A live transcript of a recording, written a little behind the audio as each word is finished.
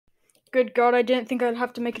Good God, I didn't think I'd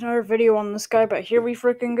have to make another video on this guy, but here we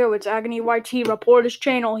freaking go. It's Agony YT. Report his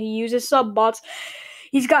channel. He uses sub bots.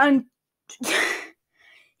 He's gotten.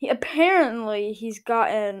 He's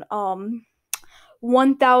gotten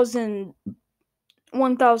 1,000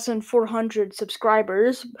 1,400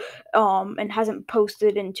 subscribers, and hasn't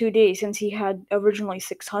posted in 2 days since he had originally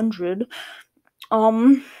 600.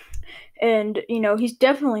 And he's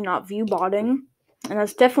definitely not view botting, and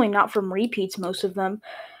that's definitely not from repeats, most of them.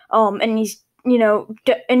 And he's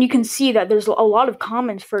and you can see that there's a lot of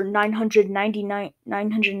comments for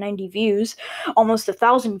 990 views, almost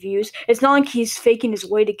 1,000 views. It's not like he's faking his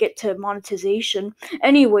way to get to monetization.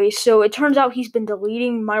 Anyway, so it turns out he's been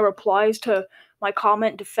deleting my replies to my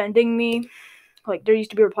comment defending me. Like, there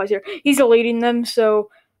used to be replies here. He's deleting them,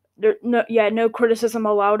 so no criticism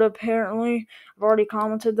allowed, apparently. I've already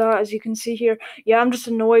commented that, as you can see here. Yeah, I'm just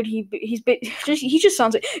annoyed. He just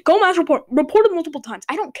sounds like go match report him multiple times.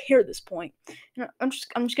 I don't care at this point. I'm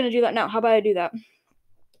just gonna do that now. How about I do that?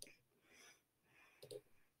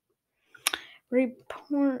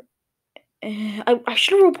 Report. I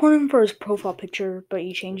should have reported him for his profile picture, but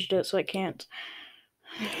he changed it, so I can't.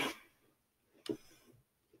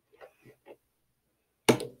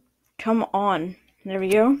 Come on. There we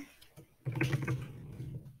go.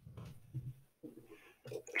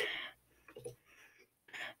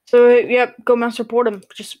 So, yep, go mouse report him.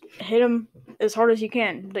 Just hit him as hard as you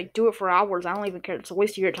can. Like, do it for hours. I don't even care. It's a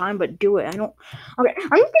waste of your time, but do it. Okay,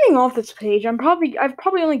 I'm getting off this page. I've probably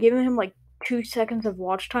only given him like 2 seconds of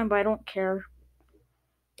watch time, but I don't care.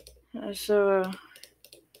 Yep,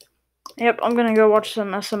 I'm gonna go watch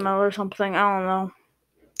some SML or something. I don't know.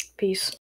 Peace.